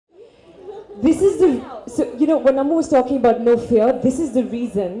This is the, so you know, when Namra was talking about no fear, this is the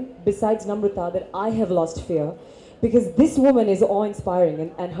reason, besides Namrata, that I have lost fear. Because this woman is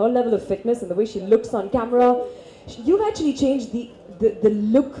awe-inspiring, and her level of fitness and the way she looks on camera, you've actually changed the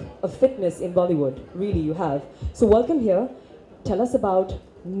look of fitness in Bollywood. Really, you have. So welcome here. Tell us about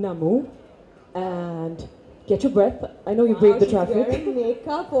Namu, and get your breath. I know you break the traffic. She's wearing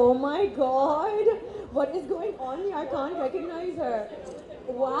makeup. Oh my God! What is going on here? I can't recognize her.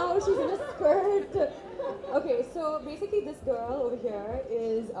 Wow, she's in a skirt. Okay, so basically this girl over here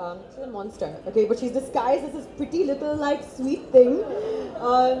is, she's a monster, okay, but she's disguised as this pretty little, like, sweet thing.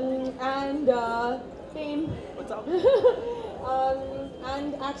 Fame. What's up?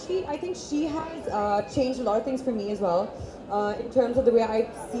 And actually, I think she has changed a lot of things for me as well, in terms of the way I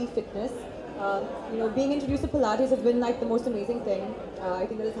see fitness. You know, being introduced to Pilates has been, like, the most amazing thing. I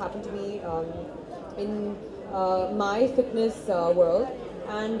think that has happened to me in my fitness world.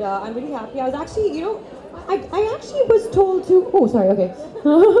 And I'm really happy. I was actually, you know, I actually was told to, oh, sorry, okay.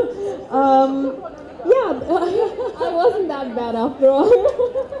 Yeah. I wasn't that bad after all.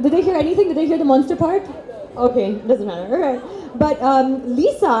 Did they hear anything? Did they hear the monster part? Okay, doesn't matter, all right. But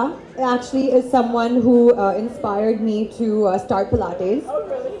Lisa actually is someone who inspired me to start Pilates. Oh,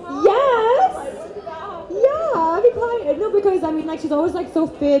 really? Yes! Yeah, because I mean, like, she's always like so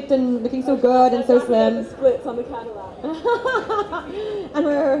fit and looking so good and so slim. Splits on the Cadillac. And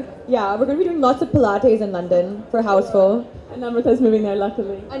we're going to be doing lots of Pilates in London for Houseful. And Namrata's moving there,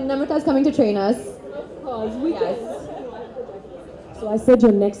 luckily. And Namrata's coming to train us. Because we So I said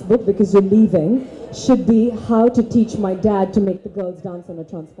your next book, because you're leaving, should be How to Teach My Dad to Make the Girls Dance on a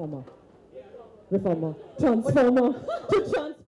Transformer. Reformer. Transformer. To